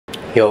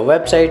Your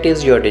website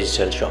is your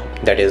digital shop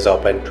that is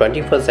open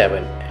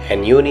 24/7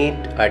 and you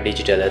need a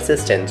digital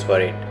assistant for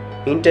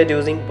it.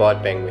 Introducing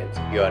BotPenguins,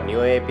 your new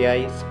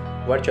API's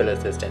virtual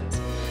assistants.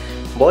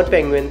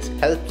 BotPenguins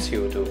helps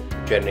you to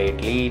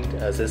generate lead,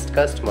 assist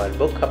customer,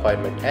 book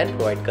appointment and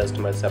provide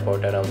customer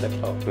support around the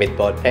clock. With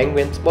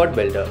BotPenguins Bot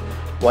Builder,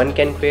 one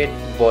can create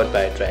bot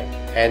by drag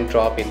and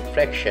drop in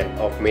fraction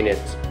of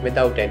minutes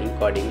without any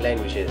coding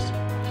languages.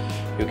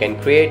 You can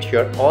create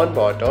your own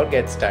bot or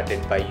get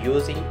started by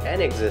using an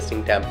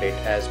existing template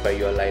as per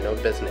your line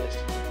of business.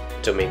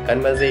 To make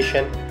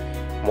conversation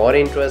more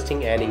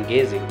interesting and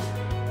engaging,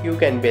 you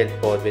can build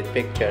both with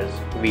pictures,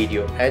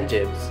 video and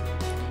GIFs.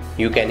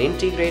 You can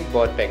integrate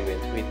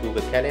BotPenguin with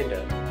Google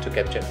Calendar to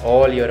capture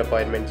all your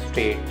appointments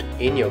straight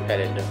in your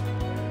calendar.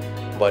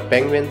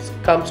 BotPenguins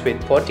comes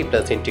with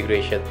 40+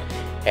 integration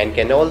and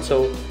can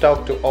also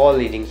talk to all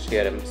leading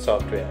CRM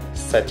software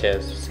such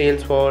as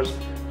Salesforce,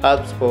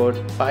 HubSpot,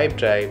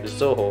 Pipedrive,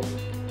 Zoho,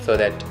 so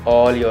that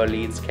all your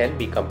leads can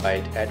be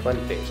compiled at one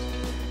place.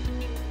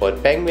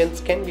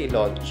 BotPenguins can be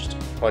launched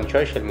on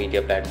social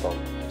media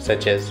platforms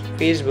such as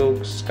Facebook,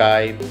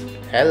 Skype,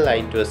 and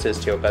Line to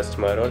assist your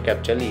customer or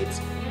capture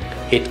leads.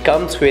 It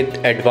comes with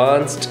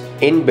advanced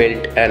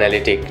inbuilt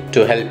analytics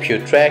to help you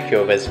track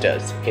your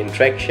visitors,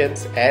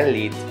 interactions, and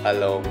leads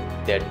along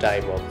their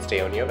time of stay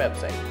on your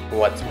website.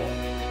 What's more,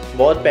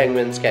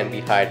 BotPenguins can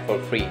be hired for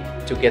free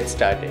to get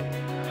started.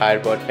 Hire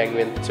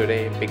BotPenguins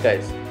today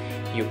because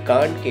you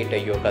can't cater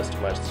your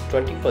customers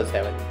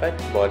 24/7, but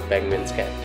BotPenguins can.